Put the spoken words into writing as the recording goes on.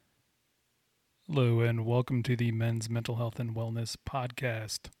Hello, and welcome to the Men's Mental Health and Wellness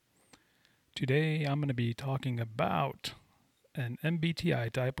Podcast. Today, I'm going to be talking about an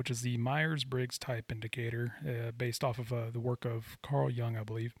MBTI type, which is the Myers Briggs Type Indicator, based off of the work of Carl Jung, I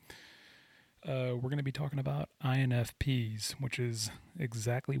believe. We're going to be talking about INFPs, which is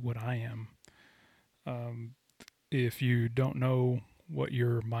exactly what I am. If you don't know what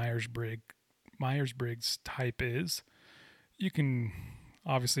your Myers-Briggs type is, you can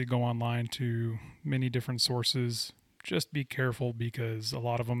obviously go online to many different sources. Just be careful because a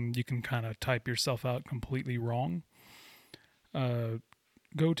lot of them you can kind of type yourself out completely wrong.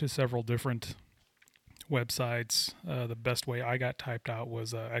 Go to several different websites. The best way I got typed out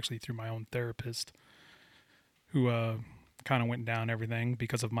was actually through my own therapist, who kind of went down everything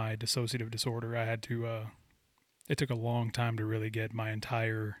because of my dissociative disorder. I had to. It took a long time to really get my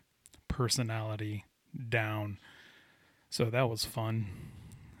entire personality down. So that was fun.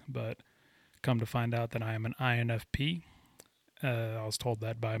 But come to find out that I am an INFP. I was told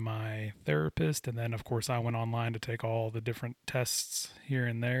that by my therapist, and then of course I went online to take all the different tests here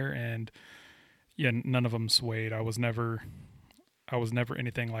and there, and yeah, none of them swayed. I was never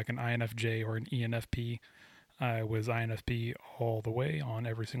anything like an INFJ or an ENFP. I was INFP all the way on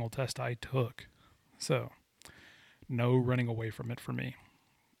every single test I took. So, no running away from it for me.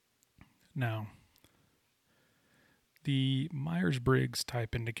 Now, the Myers-Briggs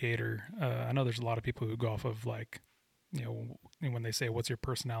type indicator, I know there's a lot of people who go off of when they say what's your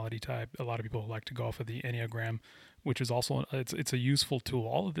personality type, a lot of people like to go off of the Enneagram, which is also, it's a useful tool.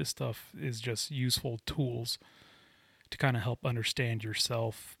 All of this stuff is just useful tools to kind of help understand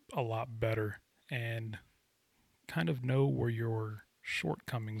yourself a lot better and kind of know where your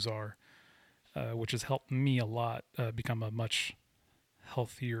shortcomings are, which has helped me a lot become a much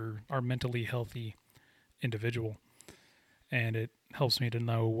healthier or mentally healthy individual. And it helps me to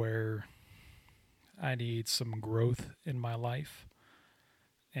know where I need some growth in my life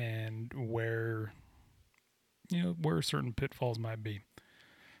and where certain pitfalls might be.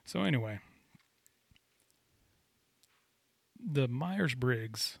 So anyway, the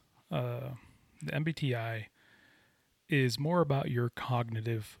Myers-Briggs, the MBTI, is more about your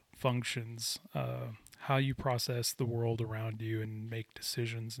cognitive functions, how you process the world around you and make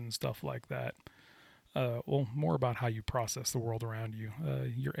decisions and stuff like that. More about how you process the world around you.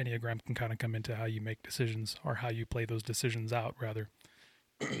 Your Enneagram can kind of come into how you make decisions or how you play those decisions out, rather.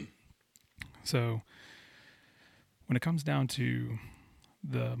 So, when it comes down to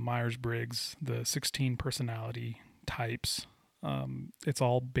the Myers-Briggs, the 16 personality types, it's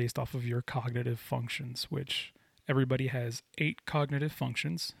all based off of your cognitive functions, which everybody has 8 cognitive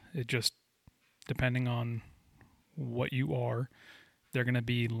functions. It just, depending on what you are, they're going to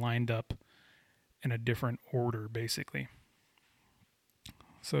be lined up in a different order, basically.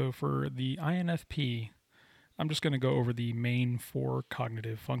 So for the INFP, I'm just going to go over the main 4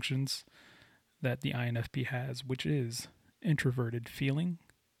 cognitive functions that the INFP has, which is introverted feeling,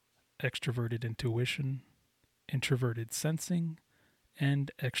 extroverted intuition, introverted sensing,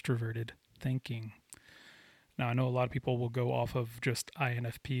 and extroverted thinking. Now, I know a lot of people will go off of just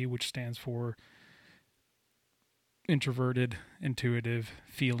INFP, which stands for introverted, intuitive,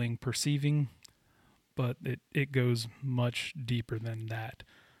 feeling, perceiving, but it goes much deeper than that.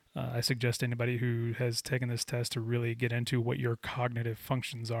 I suggest anybody who has taken this test to really get into what your cognitive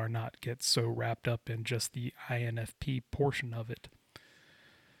functions are, not get so wrapped up in just the INFP portion of it.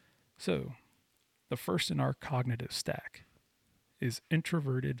 So, the first in our cognitive stack is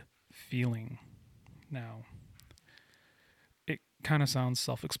introverted feeling. Now, it kind of sounds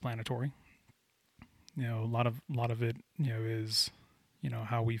self-explanatory. A lot of it, is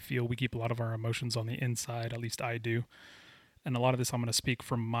how we feel. We keep a lot of our emotions on the inside, at least I do. And a lot of this I'm going to speak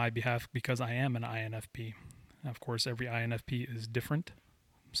from my behalf because I am an INFP. Of course, every INFP is different,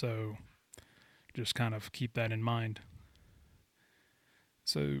 so just kind of keep that in mind.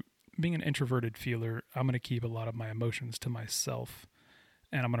 So being an introverted feeler, I'm going to keep a lot of my emotions to myself,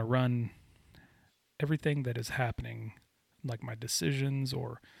 and I'm going to run everything that is happening, like my decisions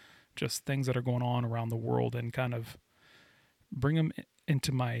or just things that are going on around the world, and kind of bring them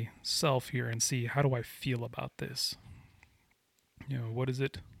into myself here and see, how do I feel about this? What is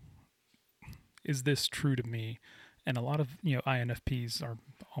it? Is this true to me? And a lot of, INFPs, are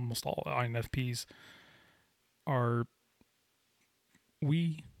almost all INFPs,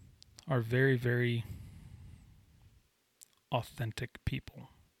 we are very, very authentic people.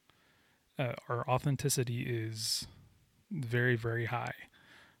 Our authenticity is very, very high.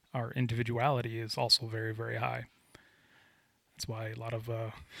 Our individuality is also very, very high. That's why a lot of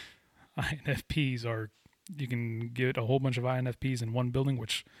INFPs are, you can get a whole bunch of INFPs in one building,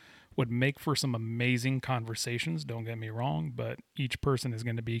 which would make for some amazing conversations, don't get me wrong, but each person is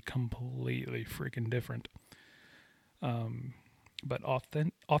going to be completely freaking different. But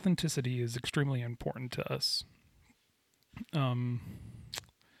authenticity is extremely important to us. Um,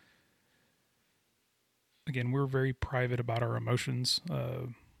 Again, we're very private about our emotions.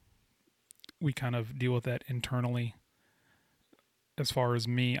 We kind of deal with that internally. As far as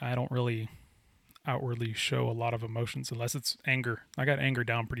me, I don't really outwardly show a lot of emotions unless it's anger. I got anger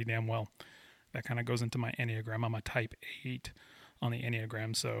down pretty damn well. That kind of goes into my Enneagram. I'm a type 8 on the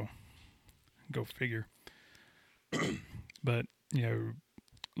Enneagram, so go figure. But, a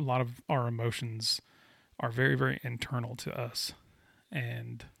lot of our emotions are very, very internal to us.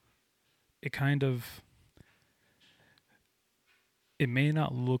 And it kind of, it may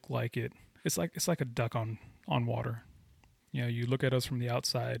not look like it. It's like a duck on water. You look at us from the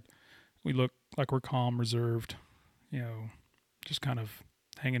outside, we look like we're calm, reserved, just kind of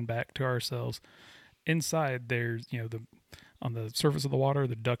hanging back to ourselves. Inside there's, the on the surface of the water,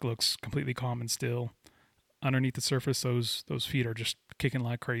 the duck looks completely calm and still. Underneath the surface, those feet are just kicking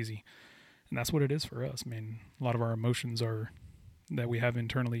like crazy. And that's what it is for us. I mean, a lot of our emotions are that we have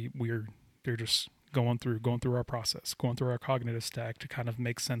internally, they're just going through our process, going through our cognitive stack to kind of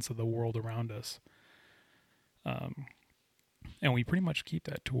make sense of the world around us. And we pretty much keep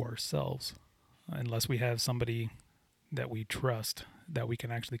that to ourselves unless we have somebody that we trust that we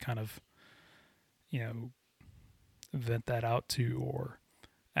can actually kind of, vent that out to or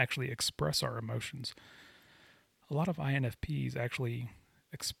actually express our emotions. A lot of INFPs actually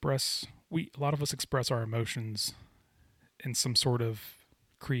a lot of us express our emotions in some sort of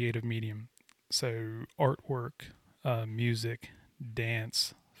creative medium. So artwork, music,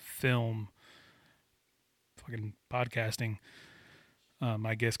 dance, film, fucking podcasting,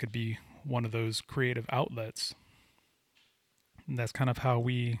 I guess could be one of those creative outlets. And that's kind of how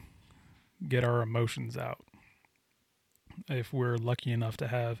we get our emotions out. If we're lucky enough to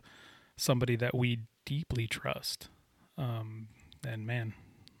have somebody that we deeply trust, then man,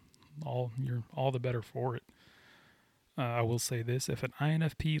 you're all the better for it. I will say this: if an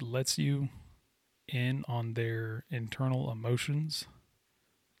INFP lets you in on their internal emotions,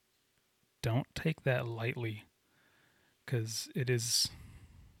 don't take that lightly, because it's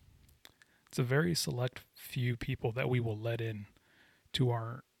a very select few people that we will let in to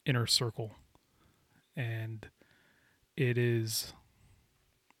our inner circle, and it is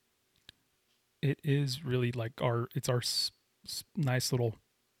really like it's our nice little,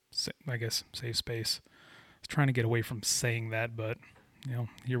 I guess, safe space. I was trying to get away from saying that, but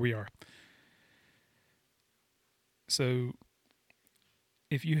here we are. So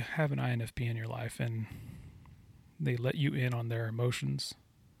if you have an INFP in your life and they let you in on their emotions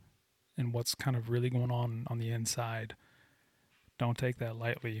and what's kind of really going on the inside, don't take that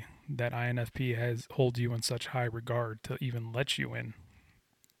lightly. That INFP holds you in such high regard to even let you in.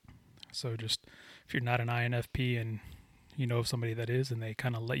 So just if you're not an INFP and you know of somebody that is and they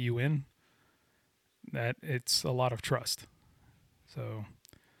kind of let you in, that it's a lot of trust. So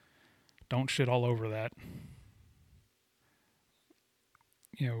don't shit all over that.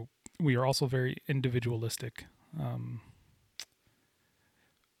 We are also very individualistic.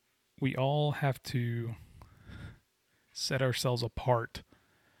 We all have to set ourselves apart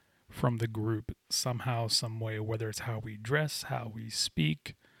from the group somehow, some way, whether it's how we dress, how we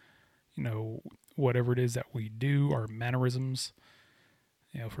speak, whatever it is that we do, our mannerisms.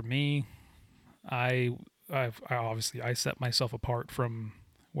 For me, I obviously I set myself apart from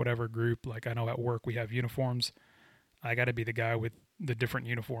whatever group. Like I know at work we have uniforms. I got to be the guy with the different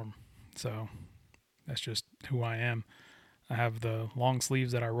uniform. So that's just who I am. I have the long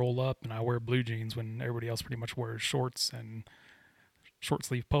sleeves that I roll up, and I wear blue jeans when everybody else pretty much wears shorts and short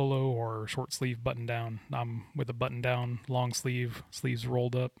sleeve polo or short sleeve button down. I'm with a button down, long sleeves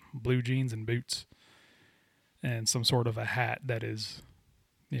rolled up, blue jeans and boots, and some sort of a hat that is,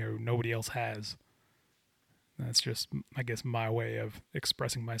 nobody else has. That's just, I guess, my way of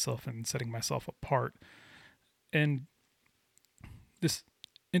expressing myself and setting myself apart. And this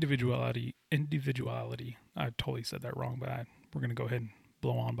individuality, I totally said that wrong, but we're going to go ahead and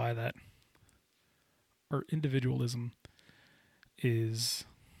blow on by that. Our individualism is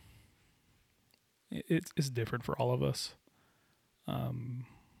different for all of us,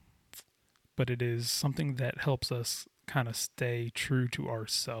 but it is something that helps us kind of stay true to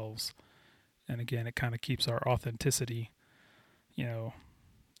ourselves. And again, it kind of keeps our authenticity,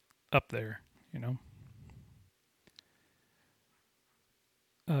 up there.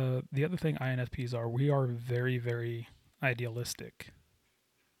 The other thing INFPs are, we are very, very idealistic.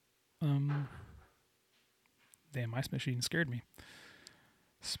 Damn, Ice Machine scared me.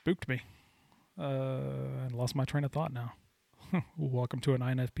 Spooked me. I lost my train of thought now. Welcome to an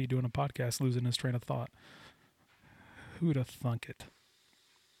INFP doing a podcast, losing his train of thought. Who'd have thunk it?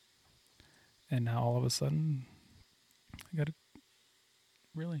 And now all of a sudden, I got it.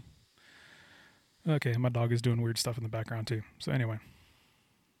 Really? Okay, my dog is doing weird stuff in the background too. So anyway,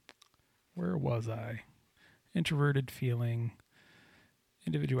 where was I? Introverted feeling,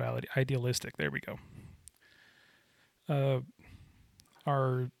 individuality, idealistic. There we go.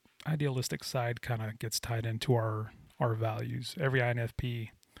 Our idealistic side kind of gets tied into our values. Every INFP,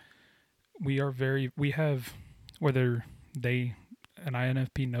 we have, whether an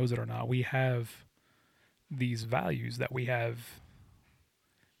INFP knows it or not, we have these values that we have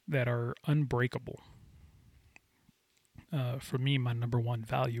that are unbreakable. For me, my number one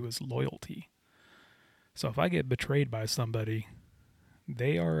value is loyalty. So if I get betrayed by somebody,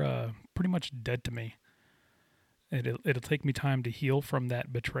 they are pretty much dead to me. It'll take me time to heal from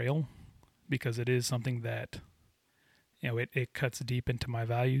that betrayal, because it is something that, it cuts deep into my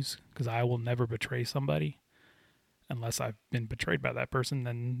values, because I will never betray somebody unless I've been betrayed by that person.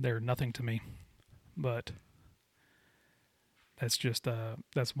 Then they're nothing to me. But that's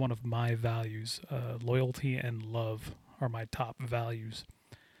one of my values. Loyalty and love are my top values.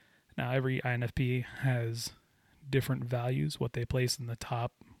 Now, every INFP has different values, what they place in the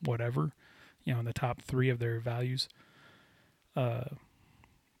top whatever, in the top 3 of their values.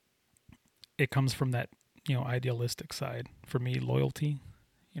 It comes from that, idealistic side. For me, loyalty,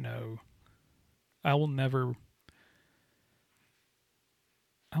 I will never,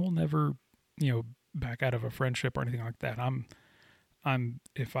 back out of a friendship or anything like that.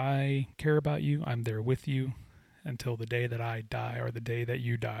 If I care about you, I'm there with you until the day that I die or the day that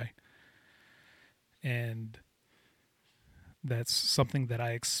you die. And that's something that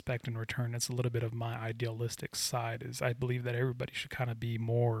I expect in return. It's a little bit of my idealistic side, is I believe that everybody should kind of be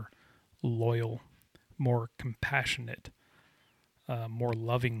more loyal, more compassionate, more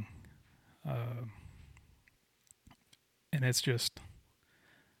loving. And that's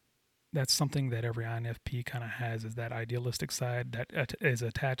something that every INFP kind of has, is that idealistic side that is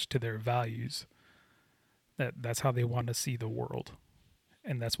attached to their values. That's how they want to see the world.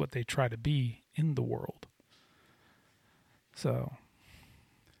 And that's what they try to be in the world. So,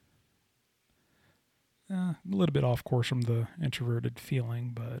 a little bit off course from the introverted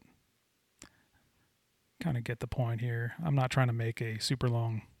feeling, but kind of get the point here. I'm not trying to make a super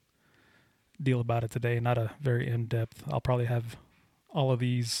long deal about it today, not a very in-depth. I'll probably have all of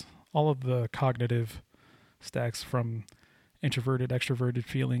the cognitive stacks from introverted, extroverted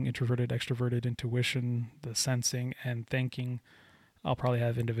feeling, introverted, extroverted intuition, the sensing and thinking. I'll probably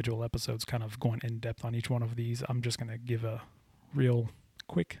have individual episodes kind of going in depth on each one of these. I'm just going to give a real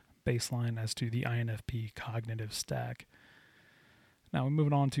quick baseline as to the INFP cognitive stack. Now we're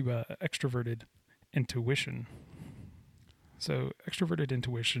moving on to extroverted intuition. So extroverted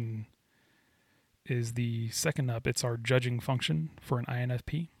intuition is the second up. It's our judging function for an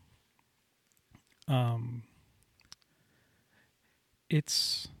INFP.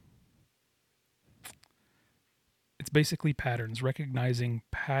 It's basically patterns, recognizing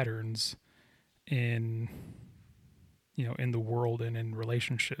patterns in the world and in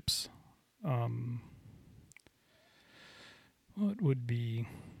relationships. What would be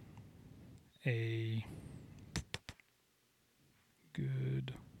a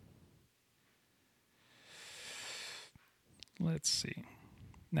good, let's see.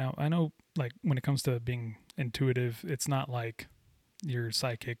 Now, I know, like, when it comes to being intuitive, it's not like your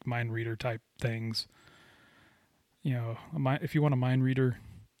psychic mind reader type things. If you want a mind reader,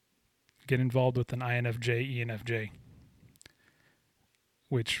 get involved with an INFJ, ENFJ,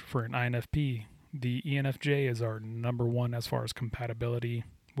 which for an INFP, the ENFJ is our number one as far as compatibility,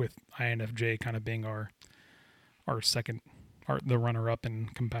 with INFJ kind of being our second, the runner-up in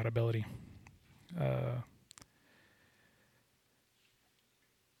compatibility.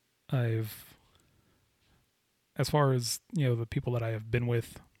 As far as, the people that I have been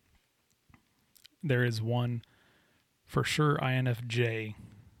with, there is one for sure INFJ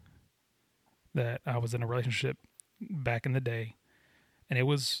that I was in a relationship back in the day, and it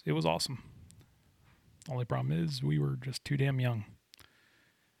was awesome. The only problem is we were just too damn young.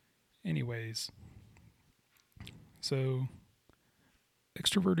 Anyways, so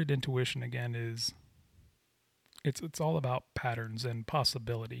extroverted intuition again is it's all about patterns and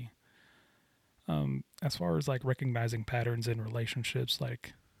possibility. As far as like recognizing patterns in relationships,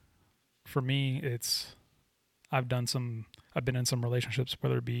 like for me, I've been in some relationships,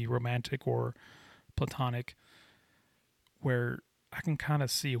 whether it be romantic or platonic, where I can kind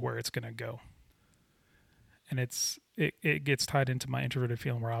of see where it's going to go. And it's it gets tied into my introverted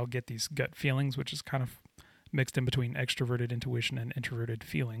feeling where I'll get these gut feelings, which is kind of mixed in between extroverted intuition and introverted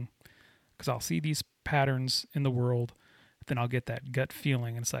feeling. Because I'll see these patterns in the world, then I'll get that gut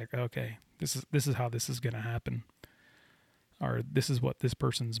feeling, and it's like, okay, this is how this is going to happen, or this is what this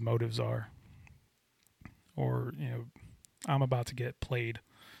person's motives are, or I'm about to get played,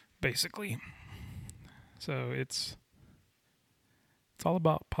 basically. So it's all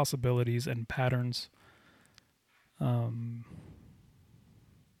about possibilities and patterns.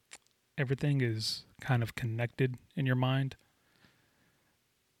 Everything is kind of connected in your mind,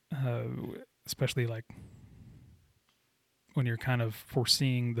 especially like when you're kind of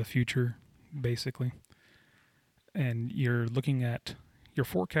foreseeing the future, basically, and you're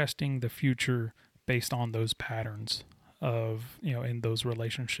forecasting the future based on those patterns of, in those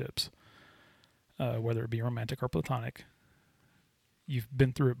relationships, whether it be romantic or platonic. You've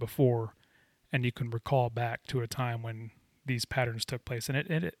been through it before, and you can recall back to a time when these patterns took place, and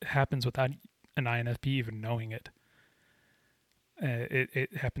it happens without an INFP even knowing it.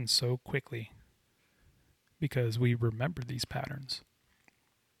 It happens so quickly because we remember these patterns,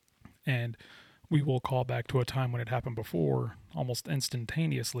 and we will call back to a time when it happened before almost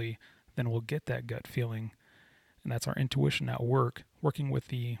instantaneously. Then we'll get that gut feeling, and that's our intuition at work, working with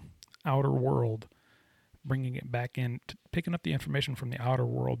the outer world, bringing it back in, picking up the information from the outer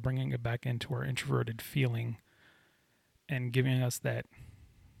world, bringing it back into our introverted feeling, and giving us that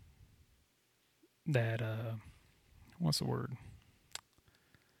what's the word?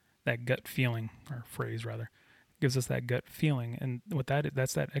 That gut feeling, or phrase rather, gives us that gut feeling. And with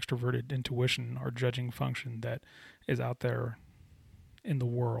that's that extroverted intuition or judging function that is out there in the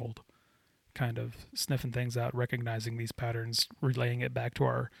world, kind of sniffing things out, recognizing these patterns, relaying it back to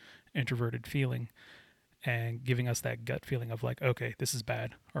our introverted feeling, and giving us that gut feeling of like, okay, this is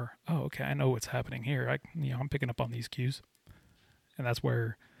bad, or oh, okay, I know what's happening here. I'm picking up on these cues, and that's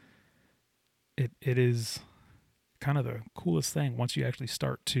where it is kind of the coolest thing once you actually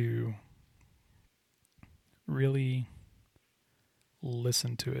start to really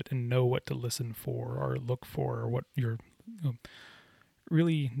listen to it and know what to listen for or look for, or what you're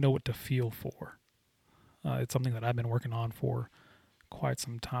really know what to feel for. It's something that I've been working on for quite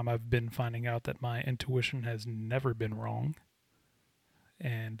some time. I've been finding out that my intuition has never been wrong,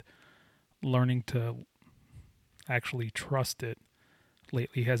 and learning to actually trust it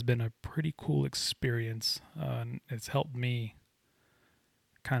lately has been a pretty cool experience. It's helped me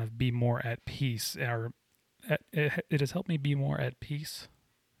kind of be more at peace, or it has helped me be more at peace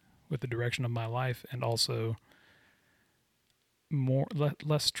with the direction of my life, and also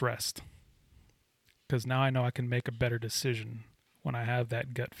less stressed, because now I know I can make a better decision when I have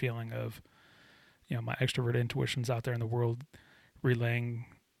that gut feeling of, my extrovert intuition's out there in the world relaying,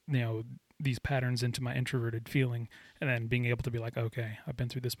 these patterns into my introverted feeling, and then being able to be like, okay, I've been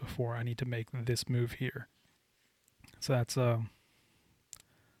through this before, I need to make this move here. So that's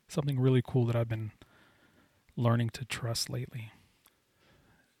something really cool that I've been learning to trust lately.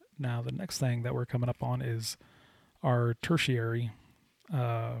 Now, the next thing that we're coming up on is our tertiary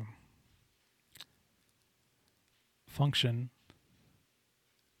function,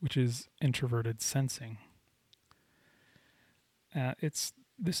 which is introverted sensing.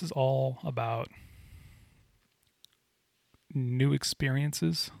 This is all about new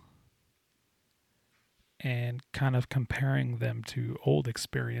experiences and kind of comparing them to old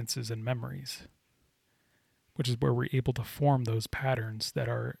experiences and memories, which is where we're able to form those patterns that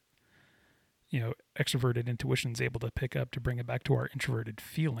are, extroverted intuition is able to pick up, to bring it back to our introverted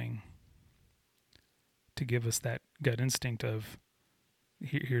feeling, to give us that gut instinct of,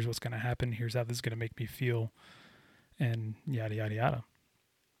 here's what's going to happen, here's how this is going to make me feel, and yada, yada, yada.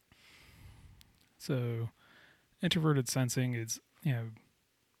 So introverted sensing is,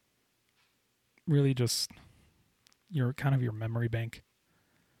 really just your memory bank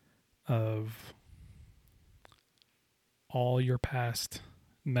of all your past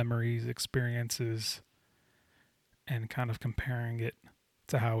memories, experiences, and kind of comparing it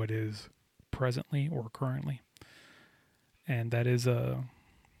to how it is presently or currently. And that is kind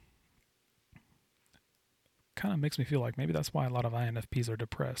of makes me feel like maybe that's why a lot of INFPs are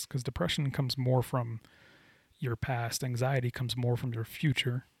depressed, because depression comes more from your past. Anxiety comes more from your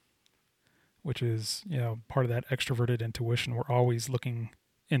future, which is, part of that extroverted intuition. We're always looking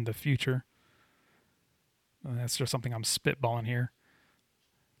in the future. And that's just something I'm spitballing here.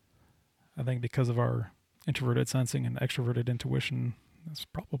 I think because of our introverted sensing and extroverted intuition, that's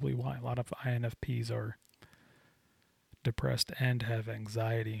probably why a lot of INFPs are depressed and have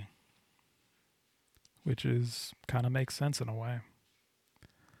anxiety, which is kind of makes sense in a way.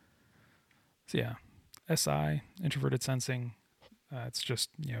 So yeah, SI, introverted sensing. It's just,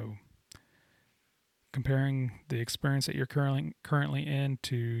 comparing the experience that you're currently in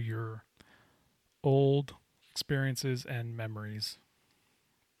to your old experiences and memories.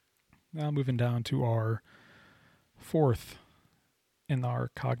 Now moving down to our fourth in our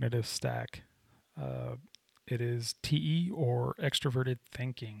cognitive stack. It is TE, or extroverted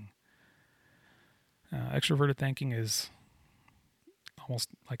thinking. Extroverted thinking is almost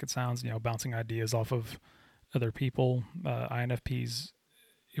like it sounds, bouncing ideas off of other people. INFPs,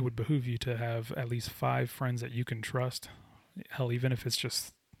 it would behoove you to have at least 5 friends that you can trust. Hell, even if it's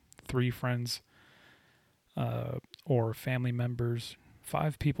just 3 friends or family members,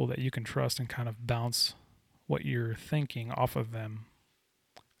 5 people that you can trust and kind of bounce what you're thinking off of them,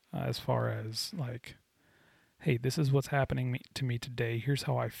 as far as like, hey, this is what's happening to me today. Here's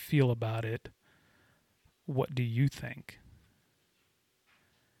how I feel about it. What do you think?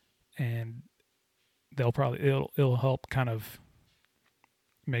 And it'll help kind of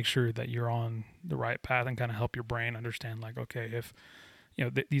make sure that you're on the right path and kind of help your brain understand, like, okay, if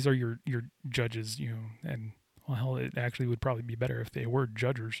these are your judges, and well, hell, it actually would probably be better if they were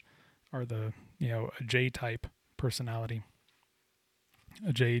judgers, or the a J type personality,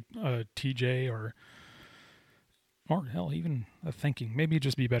 a TJ, or hell, even a thinking. Maybe it'd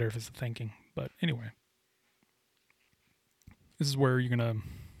just be better if it's a thinking. But anyway, this is where you're gonna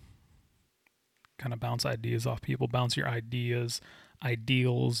kind of bounce ideas off people, bounce your ideas,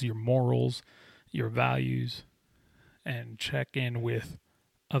 ideals, your morals, your values, and check in with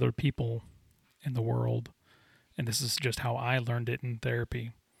other people in the world. And this is just how I learned it in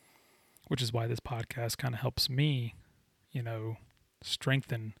therapy, which is why this podcast kind of helps me,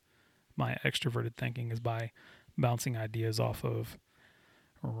 strengthen my extroverted thinking, is by bouncing ideas off of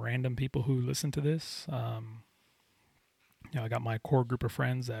random people who listen to this. I got my core group of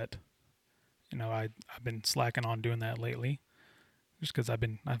friends that, I've been slacking on doing that lately, just because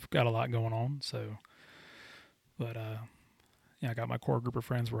I've got a lot going on. So, but I got my core group of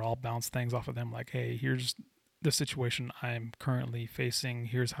friends where I'll bounce things off of them, like, hey, here's the situation I'm currently facing.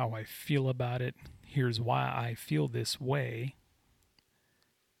 Here's how I feel about it. Here's why I feel this way.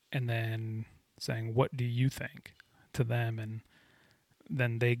 And then saying, what do you think, to them? And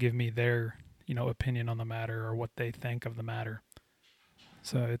then they give me their, opinion on the matter, or what they think of the matter.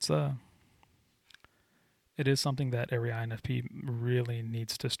 So it is something that every INFP really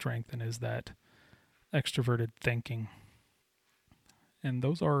needs to strengthen, is that extroverted thinking. And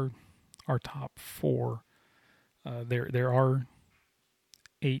those are our top 4. There are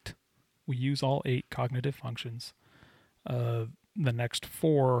 8. We use all 8 cognitive functions. The next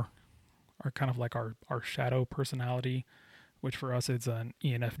 4 are kind of like our shadow personality, which for us is an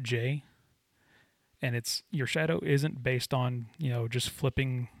ENFJ. And your shadow isn't based on, just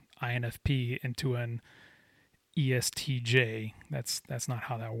flipping INFP into an ESTJ. That's not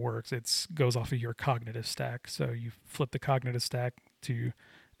how that works. It goes off of your cognitive stack. So you flip the cognitive stack to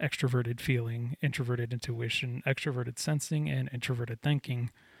extroverted feeling, introverted intuition, extroverted sensing, and introverted thinking,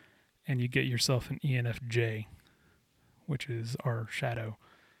 and you get yourself an ENFJ, which is our shadow,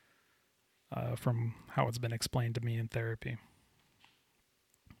 from how it's been explained to me in therapy.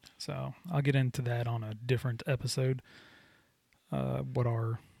 So I'll get into that on a different episode, what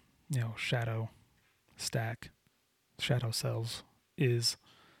our shadow stack, shadow cells is,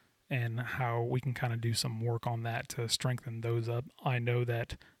 and how we can kind of do some work on that to strengthen those up. I know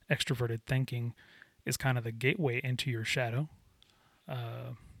that extroverted thinking is kind of the gateway into your shadow.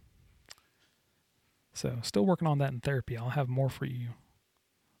 So still working on that in therapy. I'll have more for you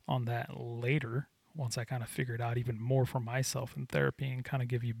on that later, once I kind of figure it out even more for myself in therapy and kind of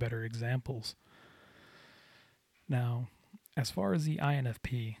give you better examples. Now, as far as the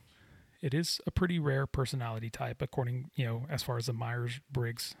INFP, it is a pretty rare personality type, according, as far as the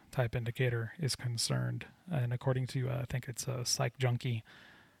Myers-Briggs type indicator is concerned. And according to, I think it's a Psych Junkie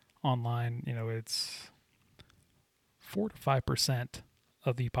online, it's 4 to 5%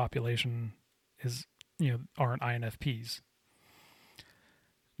 of the population aren't INFPs.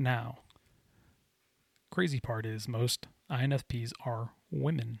 Now, crazy part is most INFPs are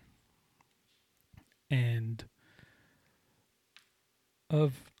women. And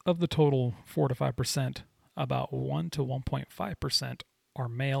of the total 4 to 5%, about 1 to 1.5% are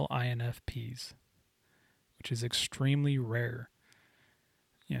male INFPs, which is extremely rare.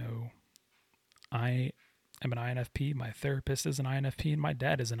 I am an INFP, my therapist is an INFP, and my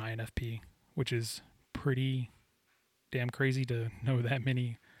dad is an INFP, which is pretty damn crazy to know that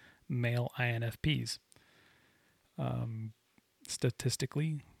many male INFPs.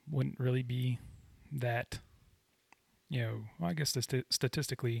 Statistically, wouldn't really be that, I guess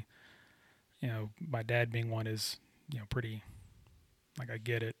statistically, My dad being one is, pretty, like, I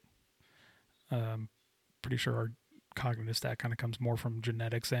get it. Pretty sure our cognitive stack kind of comes more from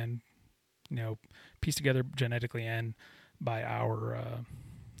genetics and, pieced together genetically and by our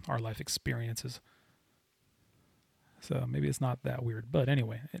life experiences. So maybe it's not that weird. But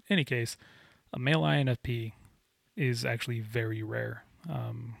anyway, in any case, a male INFP is actually very rare.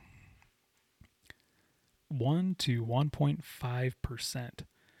 1 to 1.5%.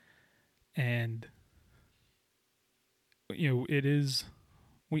 And, it is,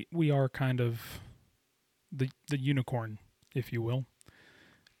 we are kind of the unicorn, if you will.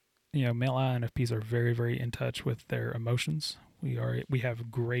 Male INFPs are very, very in touch with their emotions. We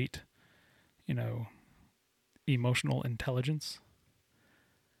have great, emotional intelligence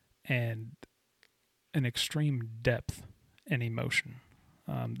and an extreme depth in emotion.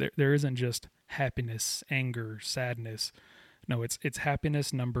 There isn't just happiness, anger, sadness. No, it's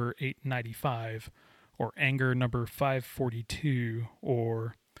happiness number 895, or anger number 542,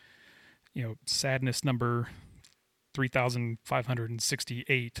 or sadness number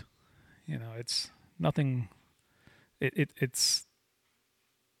 3568. It's nothing. It's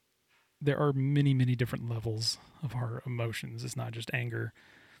there are many, many different levels of our emotions. It's not just anger,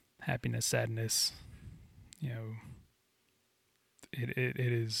 happiness, sadness. It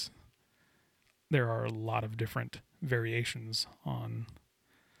is. There are a lot of different variations on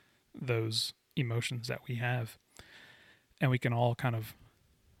those emotions that we have, and we can all kind of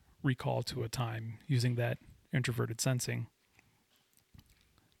recall to a time using that introverted sensing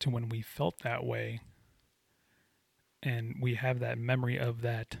to when we felt that way, and we have that memory of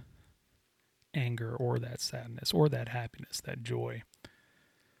that anger or that sadness or that happiness, that joy.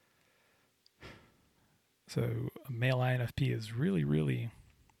 So a male INFP is really, really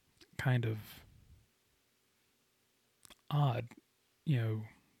kind of odd,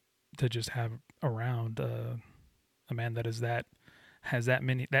 to just have around a man that has that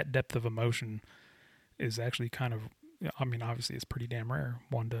depth of emotion is actually kind of, obviously it's pretty damn rare,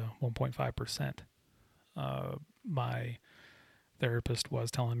 1 to 1.5%. My therapist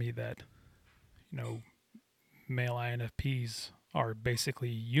was telling me that, male INFPs are basically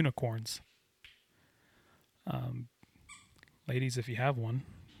unicorns. Ladies, if you have one,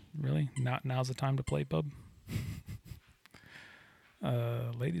 really, now's the time to play, bub.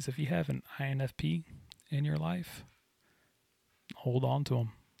 Ladies, if you have an INFP in your life, hold on to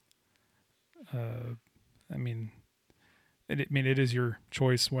them. It is your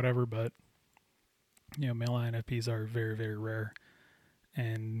choice, whatever, but male INFPs are very, very rare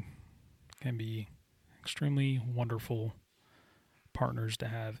and can be extremely wonderful partners to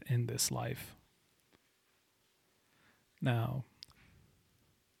have in this life. Now,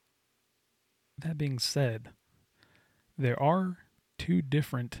 that being said, there are 2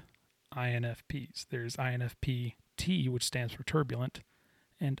 different INFPs. There's INFP T, which stands for turbulent,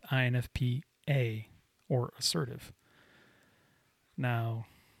 and INFP A, or assertive. Now,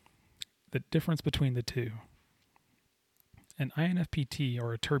 the difference between the two: an INFP T,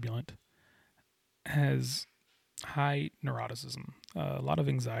 or a turbulent, has high neuroticism, a lot of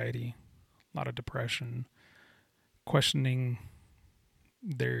anxiety, a lot of depression, questioning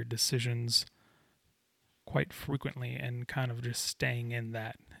their decisions quite frequently, and kind of just staying in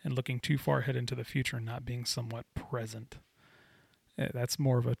that and looking too far ahead into the future and not being somewhat present. That's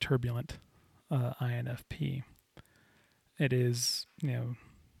more of a turbulent INFP. It is,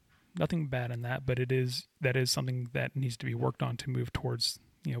 nothing bad in that, but that is something that needs to be worked on to move towards,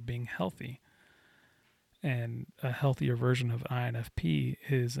 being healthy. And a healthier version of INFP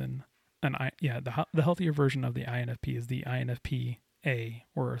is the healthier version of the INFP is the INFP A,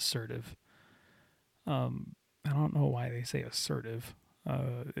 or assertive. I don't know why they say assertive.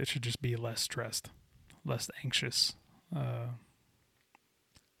 It should just be less stressed, less anxious.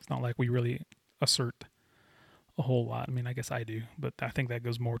 It's not like we really assert a whole lot. I guess I do, but I think that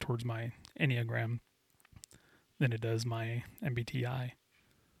goes more towards my Enneagram than it does my MBTI.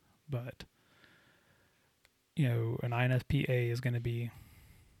 But, an INFPA is going to be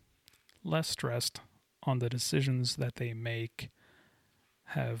less stressed on the decisions that they make,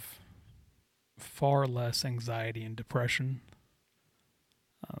 have far less anxiety and depression.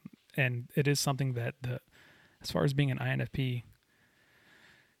 And it is something that, as far as being an INFP,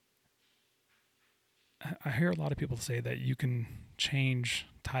 I hear a lot of people say that you can change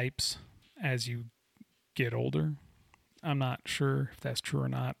types as you get older. I'm not sure if that's true or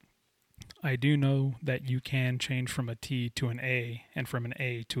not. I do know that you can change from a T to an A and from an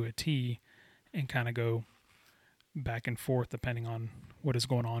A to a T and kind of go back and forth depending on what is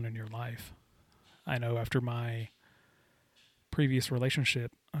going on in your life. I know after my previous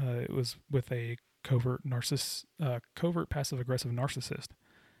relationship, It was with a covert passive aggressive narcissist,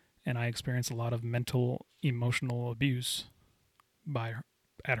 and I experienced a lot of mental emotional abuse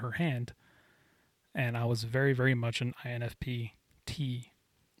at her hand, and I was very very much an INFP T.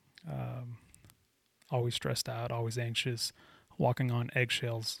 Um, Always stressed out, always anxious, walking on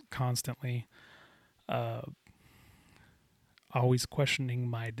eggshells constantly. Uh, Always questioning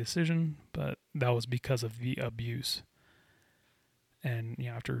my decision, but that was because of the abuse. And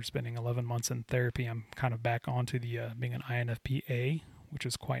after spending 11 months in therapy, I'm kind of back onto the being an INFPA, which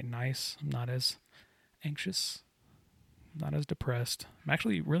is quite nice. I'm not as anxious, not as depressed. I'm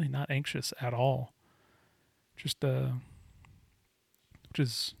actually really not anxious at all. Just which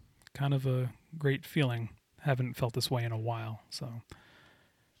is kind of a great feeling. Haven't felt this way in a while, so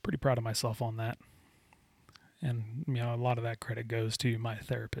pretty proud of myself on that. And a lot of that credit goes to my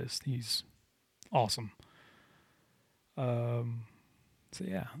therapist. He's awesome. So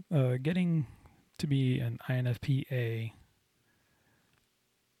yeah, getting to be an INFPA,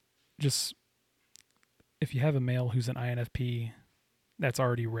 just if you have a male who's an INFP, that's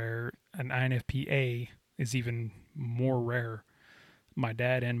already rare. An INFPA is even more rare. My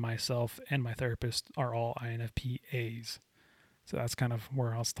dad and myself and my therapist are all INFPAs. So that's kind of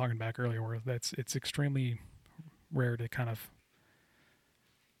where I was talking back earlier, where it's extremely rare to kind of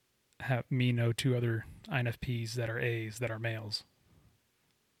have me know two other INFPs that are A's that are males.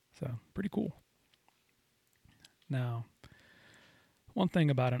 So pretty cool. Now, one thing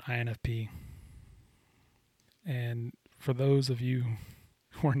about an INFP, and for those of you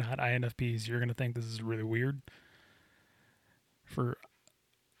who are not INFPs, you're going to think this is really weird. For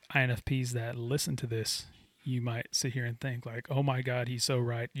INFPs that listen to this, you might sit here and think like, oh my God, he's so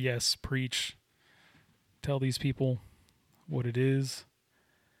right. Yes, preach. Tell these people what it is.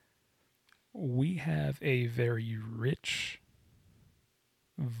 We have a very rich,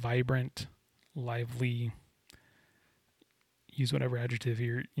 vibrant, lively, use whatever adjective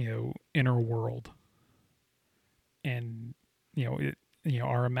here, inner world. And,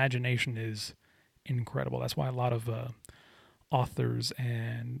 our imagination is incredible. That's why a lot of authors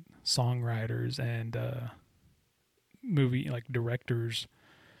and songwriters and movie directors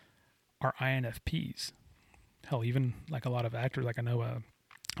are INFPs. Hell, even like a lot of actors, like I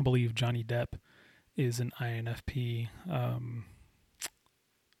believe Johnny Depp is an INFP.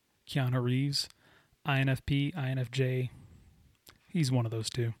 Keanu Reeves, INFP, INFJ. He's one of those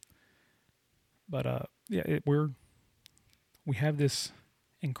two. But we have this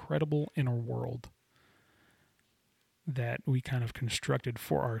incredible inner world that we kind of constructed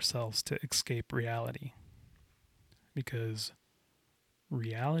for ourselves to escape reality. Because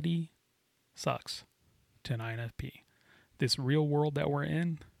reality sucks to an INFP. This real world that we're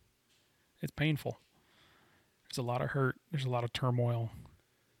in, it's painful. There's a lot of hurt. There's a lot of turmoil.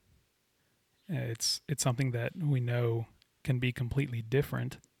 It's something that we know can be completely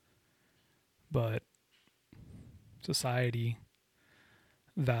different, but society's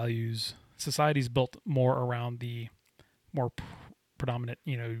built more around the more predominant,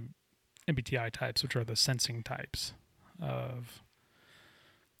 MBTI types, which are the sensing types of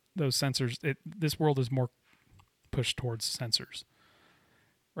those sensors. This world is more pushed towards sensors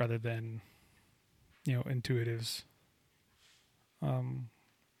rather than, intuitives.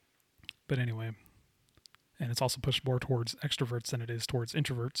 But anyway, and it's also pushed more towards extroverts than it is towards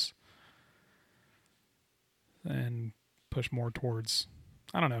introverts, and push more towards,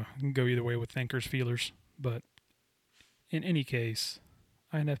 I don't know, you can go either way with thinkers, feelers, but in any case,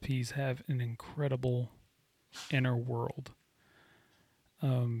 INFPs have an incredible inner world.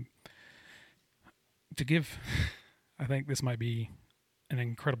 To give, I think this might be an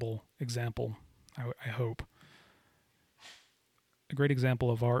incredible example, I hope. A great example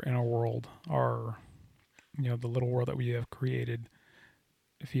of our inner world, the little world that we have created.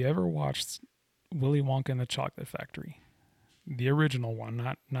 If you ever watched Willy Wonka and the Chocolate Factory, the original one,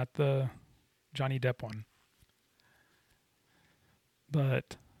 not the Johnny Depp one,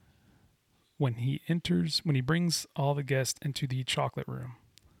 but when he brings all the guests into the chocolate room,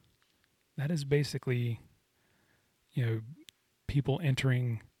 that is basically, people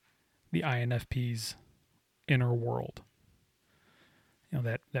entering the INFP's inner world.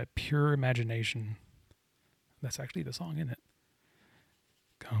 That pure imagination. That's actually the song, isn't it?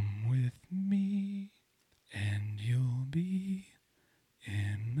 Come with me and you'll be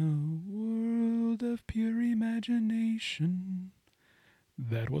in a world of pure imagination.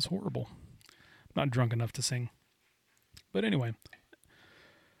 That was horrible. I'm not drunk enough to sing. But anyway.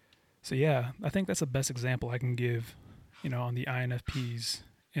 So yeah, I think that's the best example I can give, on the INFP's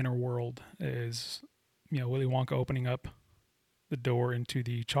inner world is, Willy Wonka opening up the door into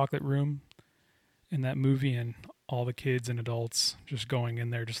the chocolate room in that movie, and all the kids and adults just going in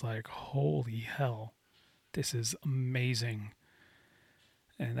there just like, holy hell, this is amazing.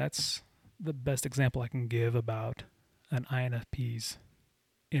 And that's the best example I can give about an INFP's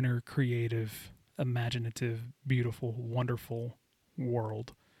inner creative, imaginative, beautiful, wonderful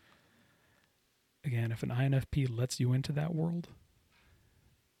world. Again, if an INFP lets you into that world,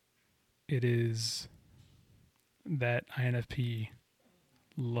 it is that INFP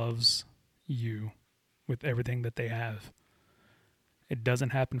loves you with everything that they have. It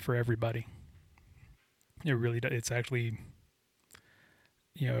doesn't happen for everybody. It really does. It's actually,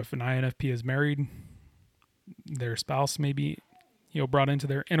 if an INFP is married, their spouse may be, brought into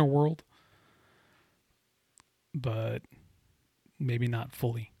their inner world, but maybe not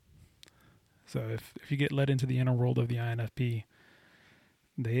fully. So if you get let into the inner world of the INFP,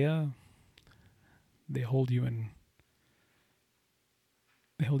 they hold you in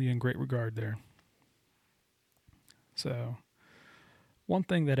great regard there. So one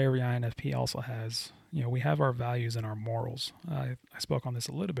thing that every INFP also has, we have our values and our morals. I spoke on this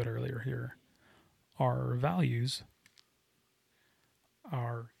a little bit earlier here. Our values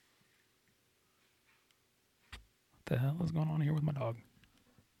are... What the hell is going on here with my dog?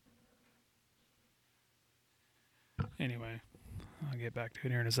 Anyway, I'll get back to it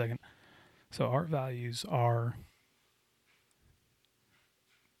here in a second. So our values are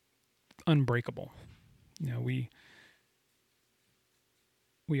unbreakable.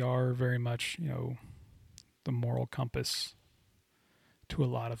 We are very much, the moral compass to a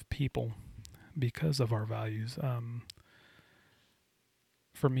lot of people because of our values.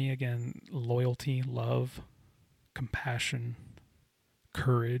 For me, again, loyalty, love, compassion,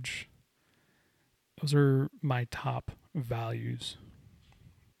 courage, those are my top values.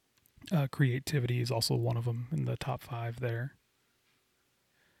 Creativity is also one of them in the top 5 there.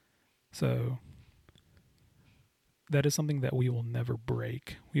 So that is something that we will never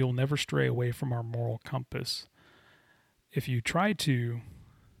break. We will never stray away from our moral compass. If you try to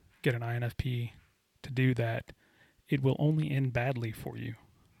get an INFP to do that, it will only end badly for you.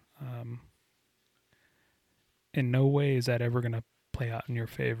 In no way is that ever going to play out in your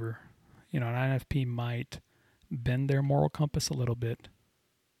favor. An INFP might bend their moral compass a little bit,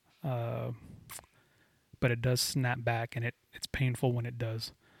 but it does snap back, and it's painful when it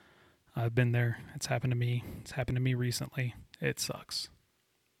does. I've been there. It's happened to me. It's happened to me recently. It sucks.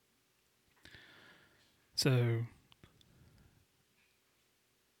 So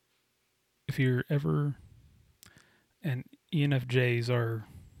if you're ever... And ENFJs are...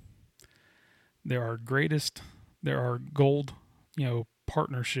 They're our greatest... They're our gold,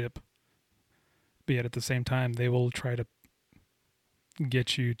 partnership. But yet at the same time, they will try to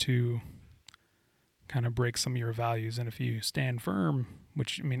get you to kind of break some of your values. And if you stand firm,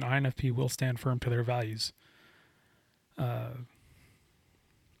 which, INFP will stand firm to their values,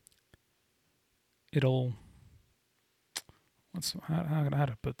 it'll... How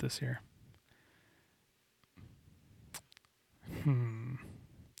to put this here?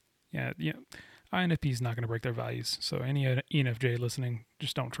 Yeah, INFP is not going to break their values. So any ENFJ listening,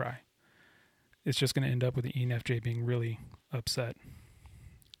 just don't try. It's just going to end up with the ENFJ being really upset.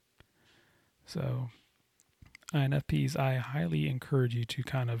 So INFPs, I highly encourage you to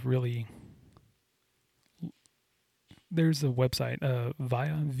kind of really... There's a website,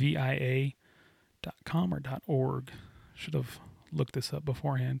 via.com or .org. Should have looked this up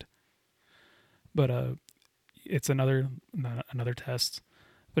beforehand. But it's another test.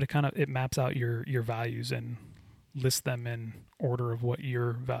 But it maps out your values and lists them in order of what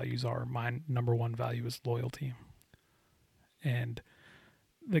your values are. My number 1 value is loyalty. And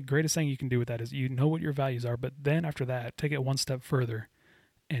the greatest thing you can do with that is you know what your values are, but then after that, take it one step further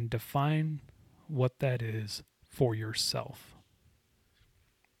and define what that is for yourself.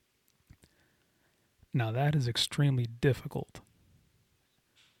 Now that is extremely difficult,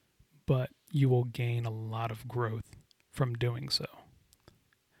 but you will gain a lot of growth from doing so.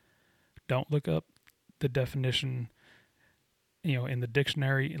 Don't look up the definition, in the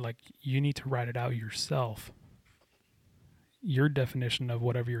dictionary. Like, you need to write it out yourself. Your definition of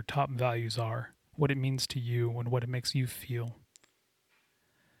whatever your top values are, what it means to you, and what it makes you feel.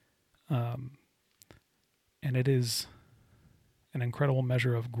 And it is an incredible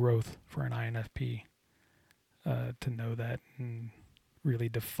measure of growth for an INFP to know that and really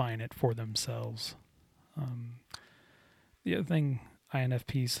define it for themselves. The other thing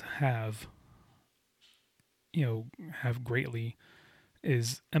INFPs have greatly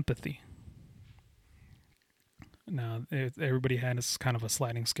is empathy. Now, everybody has kind of a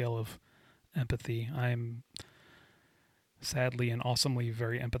sliding scale of empathy. I'm sadly and awesomely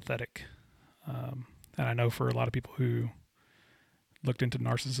very empathetic. And I know for a lot of people who looked into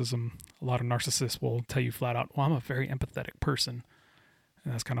narcissism, a lot of narcissists will tell you flat out, well, I'm a very empathetic person.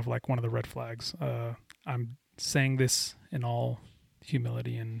 And that's kind of like one of the red flags. I'm saying this in all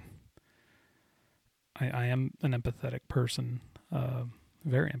humility, and I am an empathetic person,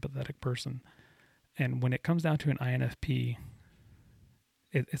 very empathetic person. And when it comes down to an INFP,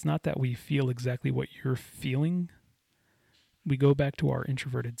 it's not that we feel exactly what you're feeling. We go back to our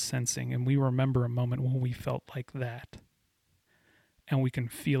introverted sensing and we remember a moment when we felt like that. And we can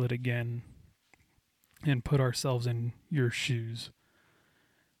feel it again and put ourselves in your shoes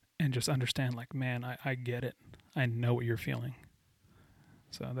and just understand, like, man, I get it. I know what you're feeling.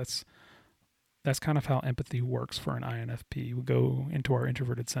 So that's kind of how empathy works for an INFP. We go into our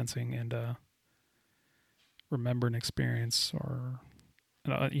introverted sensing and remember an experience, or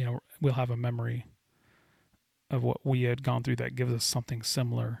we'll have a memory of what we had gone through that gives us something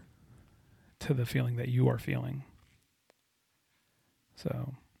similar to the feeling that you are feeling.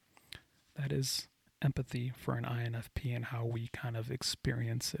 So that is empathy for an INFP and how we kind of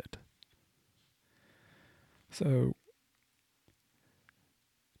experience it. So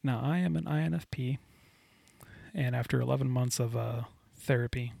now I am an INFP, and after 11 months of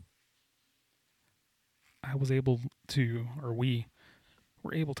therapy, I was able to, or we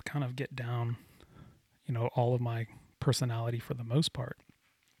were able to kind of get down, all of my personality for the most part.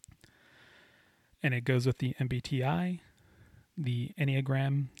 And it goes with the MBTI, the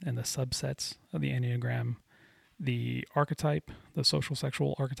Enneagram, and the subsets of the Enneagram, the archetype, the social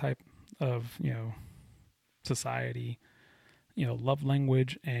sexual archetype of, society, love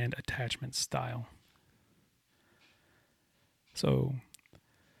language, and attachment style. So,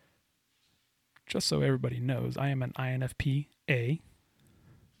 just so everybody knows, I am an INFP A,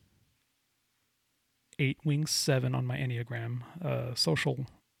 8 wings 7 on my Enneagram, social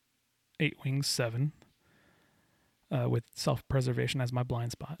 8 wings 7, with self-preservation as my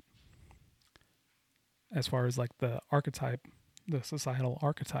blind spot. As far as like the archetype, the societal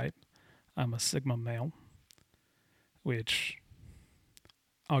archetype, I'm a Sigma male, which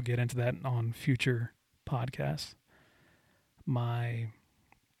I'll get into that on future podcasts. My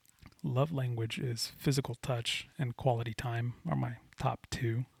love language is physical touch and quality time are my top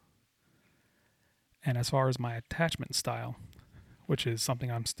 2. And as far as my attachment style, which is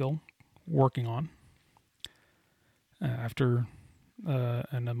something I'm still working on, after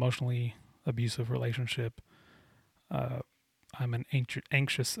an emotionally abusive relationship, I'm an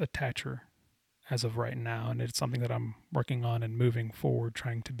anxious attacher as of right now, and it's something that I'm working on and moving forward,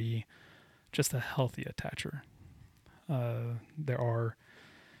 trying to be just a healthy attacher. There are,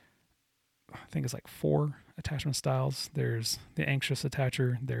 I think it's like 4 attachment styles. There's the anxious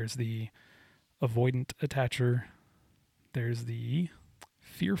attacher, there's the avoidant attacher, there's the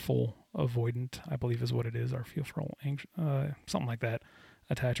fearful avoidant, I believe is what it is, or fearful, something like that,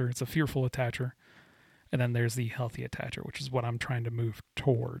 attacher. It's a fearful attacher. And then there's the healthy attacher, which is what I'm trying to move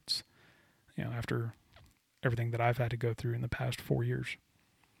towards, after everything that I've had to go through in the past 4 years.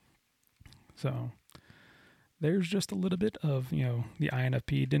 So there's just a little bit of, the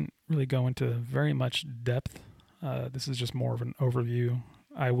INFP. Didn't really go into very much depth. This is just more of an overview.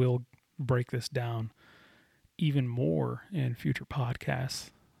 I will break this down even more in future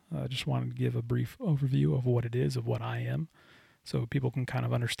podcasts. Just wanted to give a brief overview of what it is, of what I am, so people can kind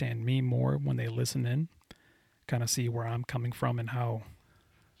of understand me more when they listen in, kind of see where I'm coming from and how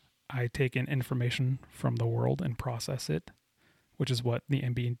I take in information from the world and process it, which is what the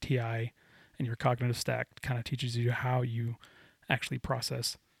MBTI and your cognitive stack kind of teaches you, how you actually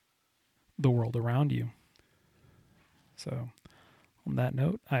process the world around you. So on that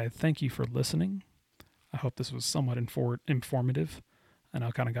note, I thank you for listening. I hope this was somewhat informative. I know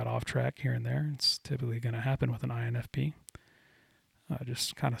I kind of got off track here and there. It's typically going to happen with an INFP.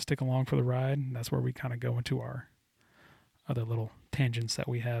 Just kind of stick along for the ride. And that's where we kind of go into our other little tangents that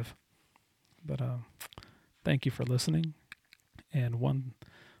we have. But thank you for listening. And one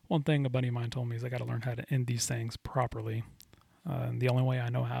thing a buddy of mine told me is I got to learn how to end these things properly. And the only way I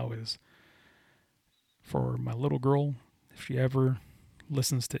know how is for my little girl. If she ever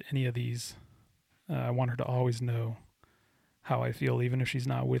listens to any of these, I want her to always know how I feel, even if she's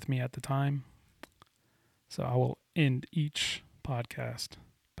not with me at the time. So I will end each podcast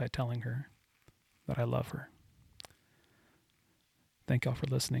by telling her that I love her. Thank y'all for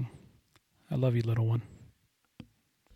listening. I love you, little one.